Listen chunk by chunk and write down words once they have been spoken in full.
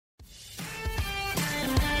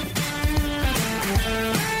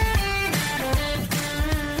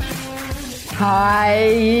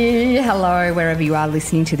Hi, hello, wherever you are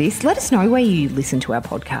listening to this. Let us know where you listen to our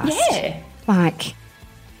podcast. Yeah. Like,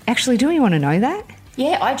 actually, do you want to know that?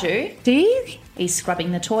 Yeah, I do. Do you? Are you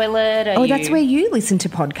scrubbing the toilet? That's where you listen to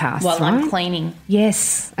podcasts, While right? I'm cleaning.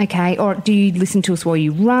 Yes, okay. Or do you listen to us while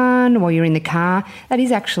you run, while you're in the car? That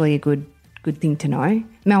is actually a good thing to know.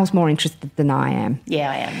 Mel's more interested than I am.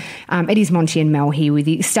 Yeah, I am. It is Monty and Mel here with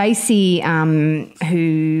you. Stacey,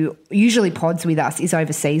 who usually pods with us, is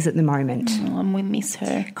overseas at the moment. Oh, and we miss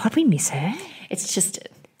her. God, we miss her. It's just,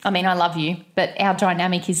 I mean, I love you, but our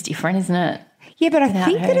dynamic is different, isn't it? Yeah, but I Without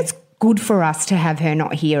think her. that it's good for us to have her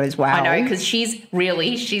not here as well. I know, because she's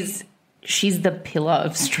the pillar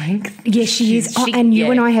of strength. Yeah, she is.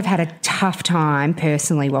 You and I have had a tough time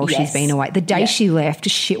personally while she's Yes. been away. The day she left,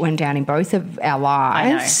 shit went down in both of our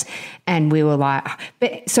lives. And we were like,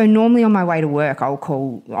 so normally on my way to work, I'll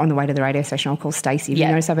call, on the way to the radio station, I'll call Stacey. Have you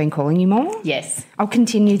noticed I've been calling you more? Yes. I'll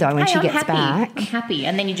continue though when she I'm gets happy. back. I'm happy.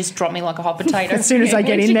 And then you just drop me like a hot potato. As soon as I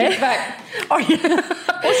get in there. Back. Oh, yeah.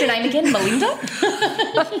 What's your name again? Melinda?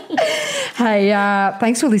 Hey,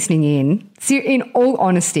 thanks for listening in. So in all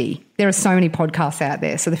honesty, there are so many podcasts out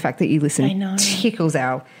there, so the fact that you listen tickles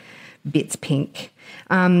our bits pink.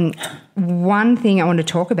 One thing I want to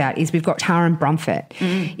talk about is we've got Taran Brumfitt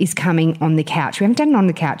is coming on the couch. We haven't done it on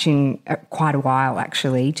the couch in quite a while,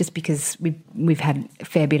 actually, just because we've had a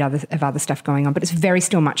fair bit of other stuff going on, but it's very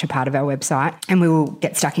still much a part of our website, and we will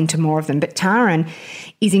get stuck into more of them. But Taran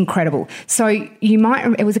is incredible. So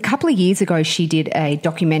it was a couple of years ago she did a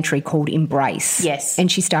documentary called Embrace. Yes.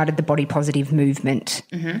 And she started the body positive movement.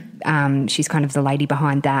 She's kind of the lady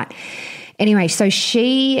behind that. Anyway, so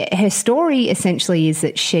her story essentially is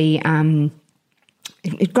that she,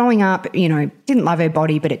 growing up, didn't love her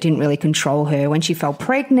body, but it didn't really control her. When she fell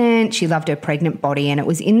pregnant, she loved her pregnant body, and it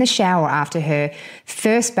was in the shower after her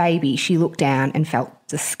first baby, she looked down and felt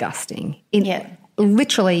disgusting.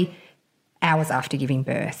 Literally hours after giving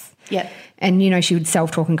birth. Yeah. And, she would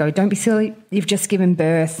self-talk and go, don't be silly, you've just given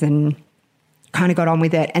birth, and kind of got on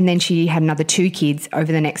with it. And then she had another 2 kids over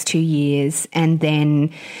the next 2 years. And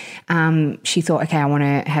then she thought, okay, I want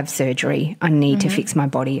to have surgery. I need to fix my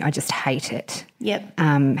body. I just hate it. Yep.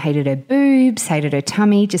 Hated her boobs, hated her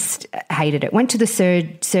tummy, just hated it. Went to the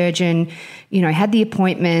surgeon, had the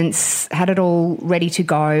appointments, had it all ready to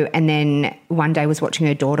go. And then one day was watching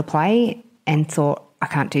her daughter play and thought, I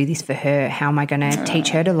can't do this for her. How am I going to teach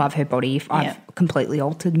her to love her body if I've completely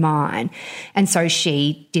altered mine? And so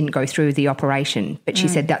she didn't go through the operation, but she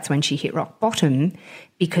said that's when she hit rock bottom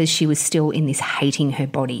because she was still in this hating her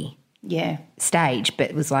body stage,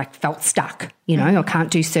 but was like felt stuck, I can't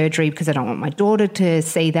do surgery because I don't want my daughter to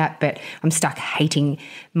see that, but I'm stuck hating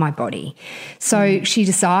my body. So she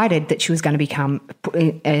decided that she was going to become,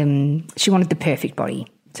 she wanted the perfect body.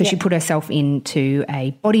 So she put herself into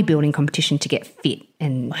a bodybuilding competition to get fit.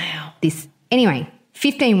 And anyway,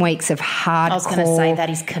 15 weeks of hardcore. I was going to say that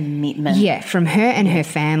is commitment. Yeah, from her and her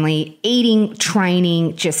family, eating,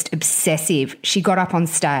 training, just obsessive. She got up on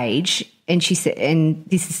stage and she said, and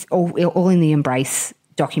this is all in the Embrace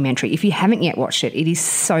documentary. If you haven't yet watched it, it is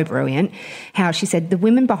so brilliant. How she said the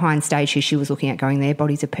women behind stage who she was looking at going, their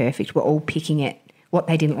bodies are perfect, were all picking at what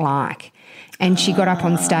they didn't like. And she got up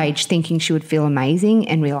on stage thinking she would feel amazing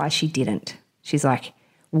and realised she didn't. She's like,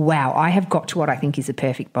 wow, I have got to what I think is a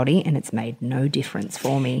perfect body and it's made no difference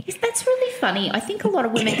for me. That's really funny. I think a lot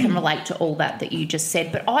of women can relate to all that you just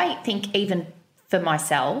said, but I think even for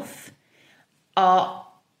myself, I'll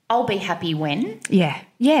be happy when. Yeah.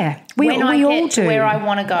 We I all get do. To where I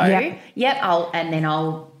want to go. Yep.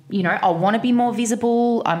 I want to be more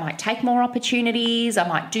visible. I might take more opportunities. I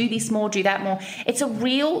might do this more, do that more. It's a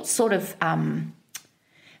real sort of,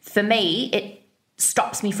 for me, it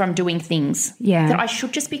stops me from doing things that I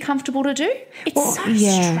should just be comfortable to do. It's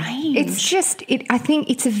strange. It's just, I think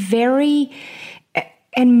it's a very,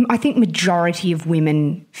 and I think majority of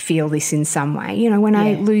women feel this in some way, when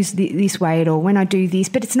I lose this weight or when I do this,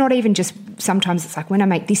 but it's not even just, sometimes it's like when I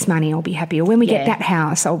make this money, I'll be happy, or when we get that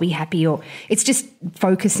house, I'll be happy, or it's just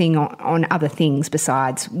focusing on other things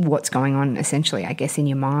besides what's going on essentially, I guess, in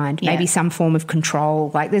your mind, maybe some form of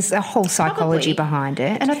control, like there's a whole psychology behind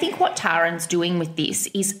it. And I think what Taran's doing with this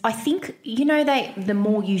is, I think, the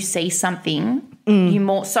more you see something, you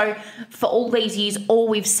more, so for all these years, all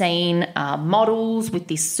we've seen are models with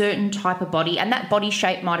this certain type of body, and that body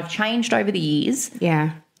shape might have changed over the years.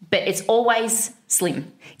 Yeah. But it's always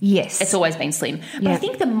slim. Yes. It's always been slim. But I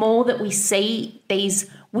think the more that we see these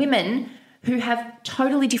women who have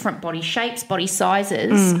totally different body shapes, body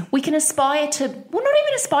sizes, we can aspire to, well, not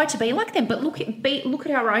even aspire to be like them, but look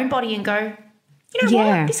at our own body and go, You know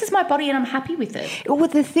Yeah. what? This is my body and I'm happy with it. Well,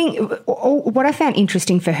 the thing, what I found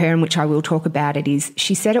interesting for her, and which I will talk about it, is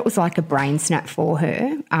she said it was like a brain snap for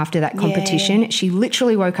her after that competition. Yeah. She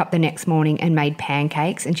literally woke up the next morning and made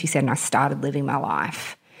pancakes, and she said, and I started living my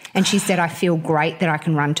life. And she said, I feel great that I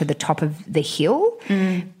can run to the top of the hill,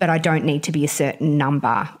 but I don't need to be a certain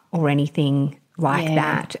number or anything like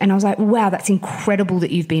that. And I was like, wow, that's incredible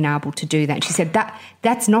that you've been able to do that. And she said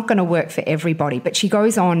that's not going to work for everybody. But she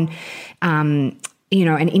goes on, and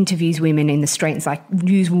interviews women in the street. It's like,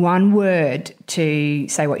 use one word to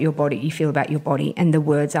say what you feel about your body. And the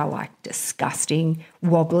words are like disgusting,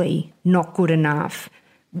 wobbly, not good enough,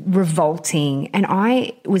 revolting. And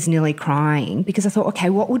I was nearly crying because I thought, okay,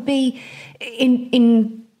 what would be,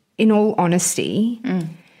 in all honesty,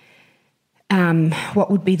 what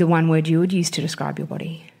would be the one word you would use to describe your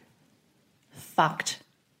body? Fucked.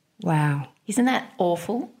 Wow. Isn't that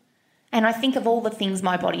awful? And I think of all the things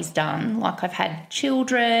my body's done, like I've had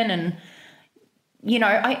children and,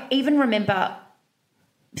 I even remember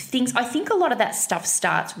things. I think a lot of that stuff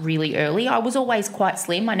starts really early. I was always quite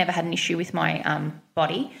slim. I never had an issue with my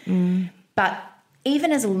body. But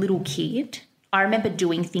even as a little kid, I remember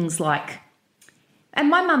doing things like, and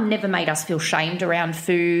my mum never made us feel shamed around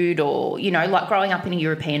food or, like growing up in a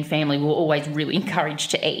European family, we were always really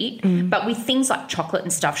encouraged to eat. But with things like chocolate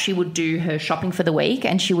and stuff, she would do her shopping for the week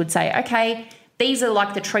and she would say, okay, these are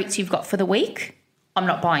like the treats you've got for the week. I'm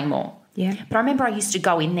not buying more. Yeah. But I remember I used to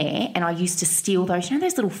go in there and I used to steal those,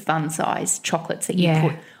 those little fun-sized chocolates that you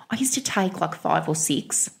put. I used to take like 5 or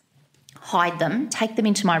 6, hide them, take them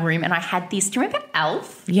into my room, and I had this. Do you remember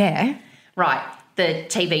Alf? Yeah. Right. The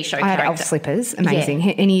TV show I character. had Elf slippers, amazing.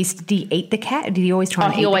 Yeah. And did he eat the cat? Did he always try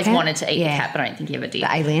and eat the cat? He always wanted to eat the cat, but I don't think he ever did.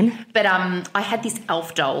 The alien. But I had this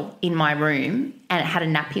Elf doll in my room and it had a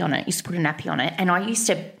nappy on it. I used to put a nappy on it and I used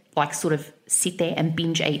to like sort of sit there and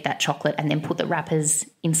binge eat that chocolate and then put the wrappers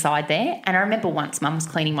inside there. And I remember once Mum was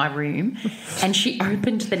cleaning my room and she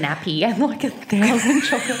opened the nappy and like 1,000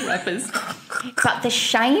 chocolate wrappers. But the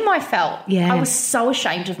shame I felt, I was so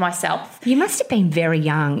ashamed of myself. You must have been very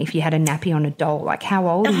young if you had a nappy on a doll. Like how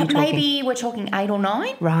old are you talking? Maybe we're talking 8 or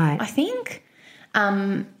 9. Right. I think.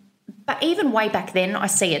 But even way back then, I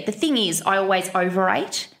see it. The thing is, I always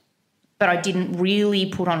overate, but I didn't really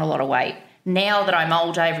put on a lot of weight. Now that I'm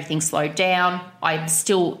older, everything's slowed down. I'm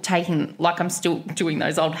still I'm still doing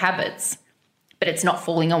those old habits, but it's not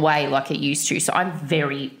falling away like it used to. So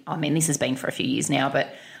this has been for a few years now,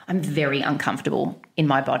 but I'm very uncomfortable in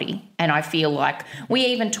my body. And I feel like we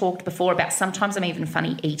even talked before about sometimes I'm even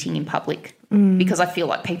funny eating in public because I feel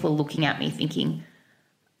like people are looking at me thinking,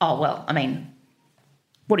 oh, well,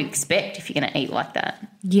 what do you expect if you're going to eat like that?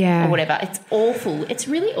 Yeah. Or whatever. It's awful. It's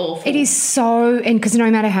really awful. It is so, and because no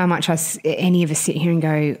matter how much any of us sit here and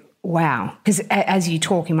go, wow, because as you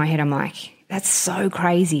talk in my head, I'm like, that's so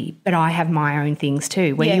crazy. But I have my own things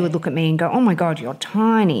too, where you would look at me and go, oh my God, you're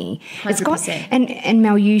tiny. 100%. And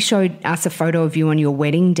Mel, you showed us a photo of you on your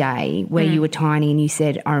wedding day where you were tiny and you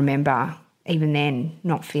said, I remember even then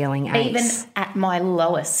not feeling ace. Even at my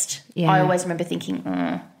lowest, I always remember thinking,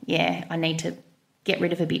 I need to get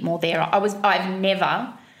rid of a bit more there. I've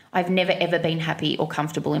never ever been happy or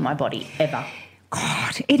comfortable in my body, ever.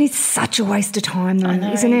 God, it is such a waste of time though,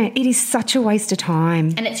 isn't it? It is such a waste of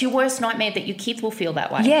time. And it's your worst nightmare that your kids will feel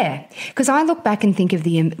that way. Yeah, because I look back and think of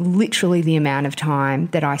literally the amount of time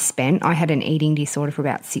that I spent. I had an eating disorder for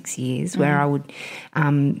about 6 years where I would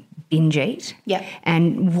binge eat. Yeah.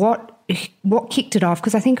 And what kicked it off,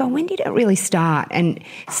 because I think, when did it really start? And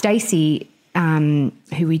Stacey,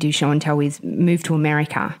 who we do show and tell with, moved to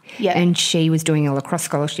America, and she was doing a lacrosse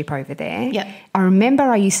scholarship over there. Yeah. I remember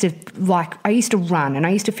I used to run and I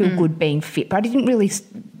used to feel good being fit, but I didn't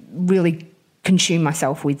really consume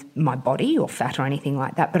myself with my body or fat or anything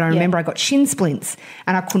like that. But I remember I got shin splints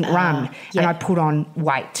and I couldn't run and I put on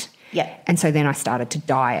weight. Yeah. And so then I started to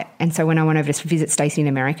diet. And so when I went over to visit Stacey in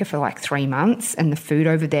America for like 3 months, and the food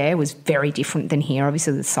over there was very different than here.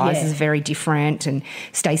 Obviously the size is very different, and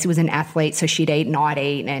Stacey was an athlete, so she'd eat and I'd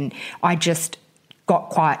eat, and I just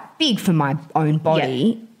got quite big for my own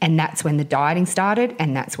body, and that's when the dieting started,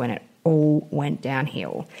 and that's when it all went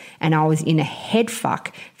downhill. And I was in a head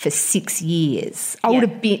fuck for 6 years. I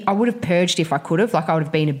would have purged if I could have. Like I would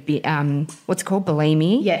have been a bit what's it called?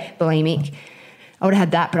 Bulimic. Yeah. Bulimic. I would have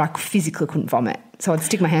had that, but I physically couldn't vomit. So I'd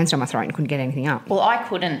stick my hands down my throat and couldn't get anything up. Well, I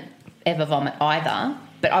couldn't ever vomit either,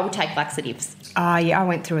 but I would take laxatives. Yeah, I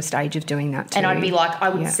went through a stage of doing that too. And I'd be like, I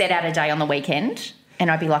would set out a day on the weekend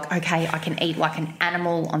and I'd be like, okay, I can eat like an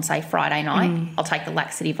animal on, say, Friday night. I'll take the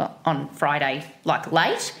laxative on Friday, like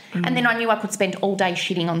late. And then I knew I could spend all day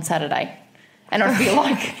shitting on Saturday. And I'd be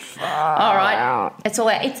like, all right, it's all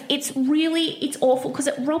out. It's awful because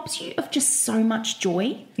it robs you of just so much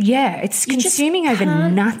joy. Yeah, it's consuming over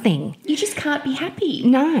nothing. You just can't be happy.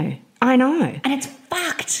 No, I know. And it's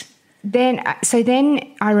fucked. Then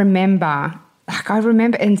I remember,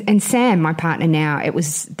 and Sam, my partner now,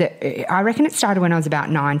 I reckon it started when I was about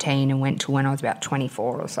 19 and went to when I was about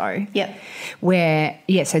 24 or so. Yeah.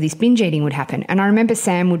 So this binge eating would happen. And I remember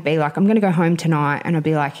Sam would be like, I'm going to go home tonight. And I'd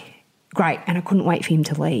be like, great. And I couldn't wait for him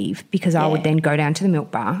to leave because I would then go down to the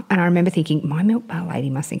milk bar. And I remember thinking, my milk bar lady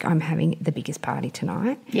must think I'm having the biggest party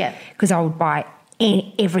tonight. Yeah. Because I would buy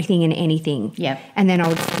everything and anything. Yeah. And then I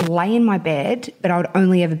would lay in my bed, but I would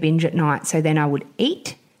only ever binge at night. So then I would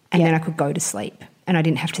eat and then I could go to sleep. And I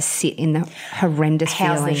didn't have to sit in the horrendous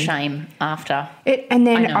feeling. How's the shame after? And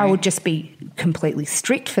then I would just be completely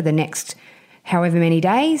strict for the next however many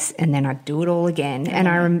days, and then I'd do it all again. And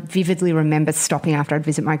I vividly remember stopping after I'd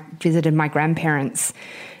visited my grandparents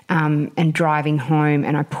and driving home,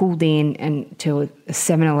 and I pulled in to a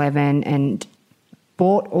 7-Eleven and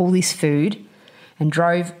bought all this food and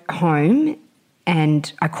drove home,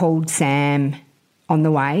 and I called Sam on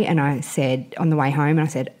the way home, and I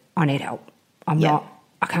said, I need help.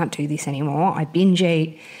 I can't do this anymore. I binge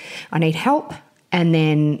eat. I need help. And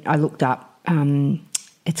then I looked up,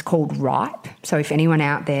 it's called RIPE. So if anyone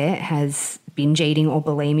out there has binge eating or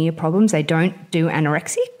bulimia problems, they don't do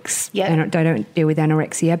anorexics. Yeah. They don't deal with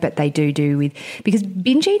anorexia, but they do with, because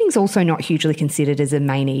binge eating is also not hugely considered as a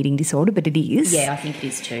main eating disorder, but it is. Yeah, I think it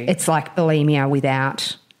is too. It's like bulimia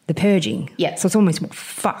without the purging. Yeah. So it's almost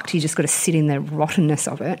fucked. You just got to sit in the rottenness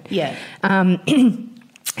of it. Yeah.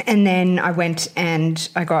 And then I went and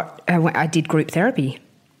I did group therapy.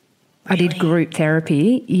 I did group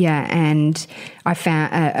therapy, and I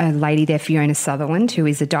found a lady there, Fiona Sutherland, who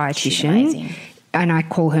is a dietitian. She's amazing. And I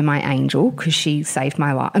call her my angel because she saved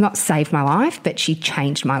my life. Not saved my life, but she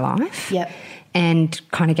changed my life. Yep. And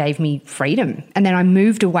kind of gave me freedom. And then I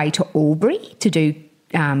moved away to Albury to do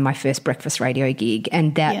my first breakfast radio gig.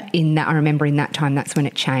 And I remember in that time, that's when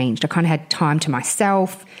it changed. I kind of had time to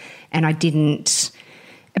myself, and I didn't.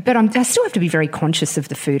 But I still have to be very conscious of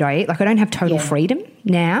the food I eat. Like, I don't have total freedom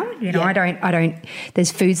now. I don't. There's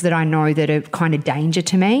foods that I know that are kind of danger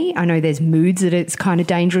to me. I know there's moods that it's kind of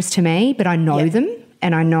dangerous to me, but I know them,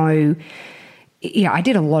 and I know. Yeah, I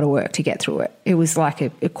did a lot of work to get through it. It was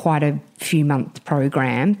like quite a few month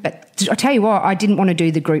program. But I tell you what, I didn't want to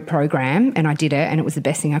do the group program, and I did it, and it was the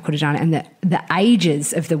best thing I could have done. And the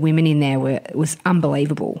ages of the women in there was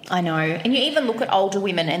unbelievable. I know, and you even look at older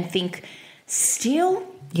women and think, still.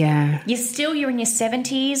 Yeah. You're in your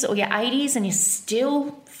 70s or your 80s and you're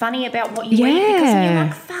still funny about what you eat because you're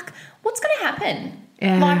like, fuck, what's going to happen?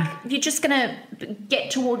 Yeah. Like, you're just going to get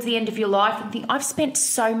towards the end of your life and think, I've spent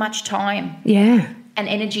so much time and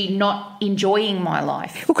energy not enjoying my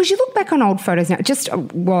life. Well, because you look back on old photos now, just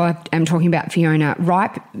while I'm talking about Fiona,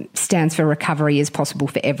 RIPE stands for Recovery is Possible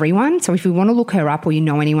for Everyone. So if you want to look her up, or you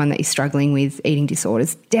know anyone that is struggling with eating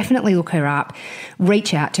disorders, definitely look her up,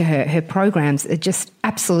 reach out to her. Her programs are just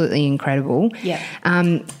absolutely incredible. Yeah.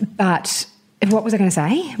 But what was I going to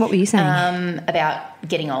say? What were you saying? About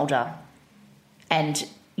getting older and...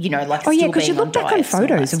 like because you look back on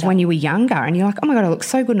photos of when you were younger and you're like, oh my God, I look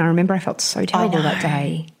so good. And I remember I felt so terrible that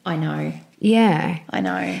day. I know. Yeah. I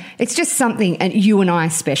know. It's just something, and you and I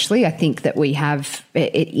especially, I think that we have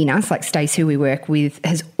it in us, like Stace, who we work with,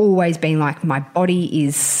 has always been like, my body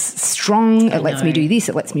is strong. It lets me do this.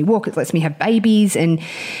 It lets me walk. It lets me have babies. And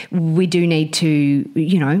we do need to,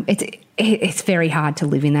 it's very hard to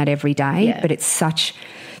live in that every day, but it's such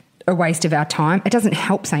a waste of our time. It doesn't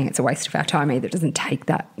help saying it's a waste of our time either. It doesn't take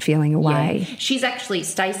that feeling away. Yeah. She's actually,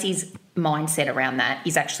 Stacey's mindset around that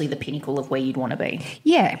is actually the pinnacle of where you'd want to be.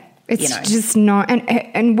 Yeah. It's just not,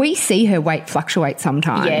 and we see her weight fluctuate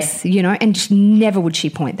sometimes, and just never would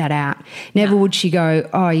she point that out. Never would she go,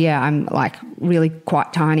 oh yeah, I'm like really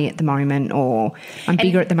quite tiny at the moment, or I'm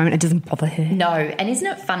bigger at the moment. It doesn't bother her. No, and isn't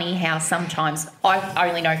it funny how sometimes, I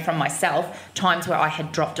only know from myself, times where I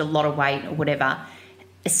had dropped a lot of weight or whatever,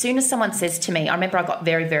 as soon as someone says to me, I remember I got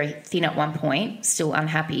very, very thin at one point, still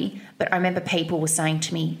unhappy, but I remember people were saying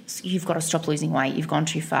to me, you've got to stop losing weight, you've gone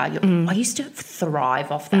too far. I used to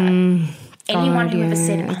thrive off that. Anyone who ever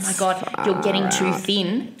said, oh my God, you're getting too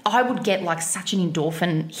thin, I would get like such an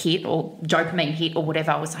endorphin hit or dopamine hit or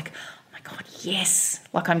whatever. I was like, oh my God, yes,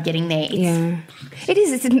 like I'm getting there. It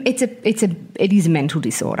is. It is a mental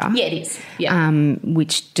disorder. Yeah, it is. Yeah.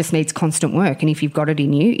 Which just needs constant work, and if you've got it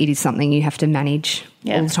in you, it is something you have to manage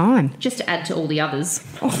all the time. Just to add to all the others.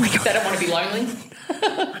 Oh my God, they don't want to be lonely.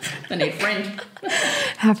 They need a friend.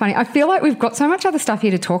 How funny! I feel like we've got so much other stuff here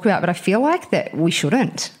to talk about, but I feel like that we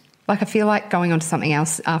shouldn't. Like I feel like going on to something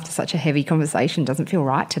else after such a heavy conversation doesn't feel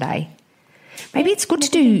right today. Maybe it's good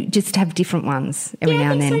to just have different ones every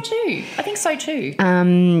now and then. I think so too.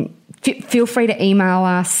 Feel free to email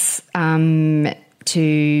us,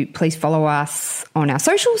 to please follow us on our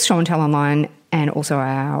socials, Show and Tell Online, and also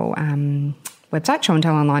our website,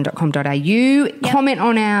 showandtellonline.com.au. Yep. Comment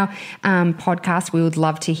on our podcast. We would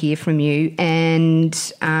love to hear from you. And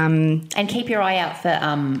keep your eye out for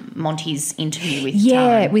Monty's interview with Taryn.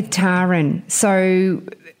 Yeah, with Taryn. So...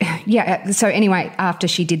 Yeah. So anyway, after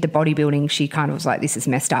she did the bodybuilding, she kind of was like, "This is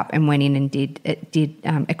messed up," and went in and did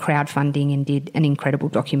a crowdfunding and did an incredible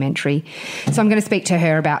documentary. So I'm going to speak to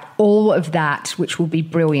her about all of that, which will be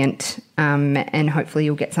brilliant, and hopefully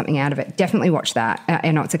you'll get something out of it. Definitely watch that. I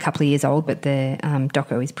know it's a couple of years old, but the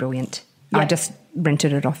doco is brilliant. Yep. I just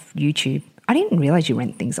rented it off YouTube. I didn't realise you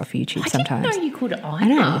rent things off YouTube sometimes. I didn't know you could either.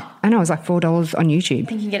 I know. It was like $4 on YouTube. I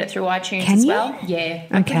think you can get it through iTunes can as you? Well. Yeah,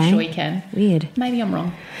 I'm pretty sure you can. Weird. Maybe I'm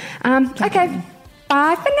wrong. Okay.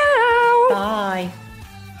 Bye for now. Bye.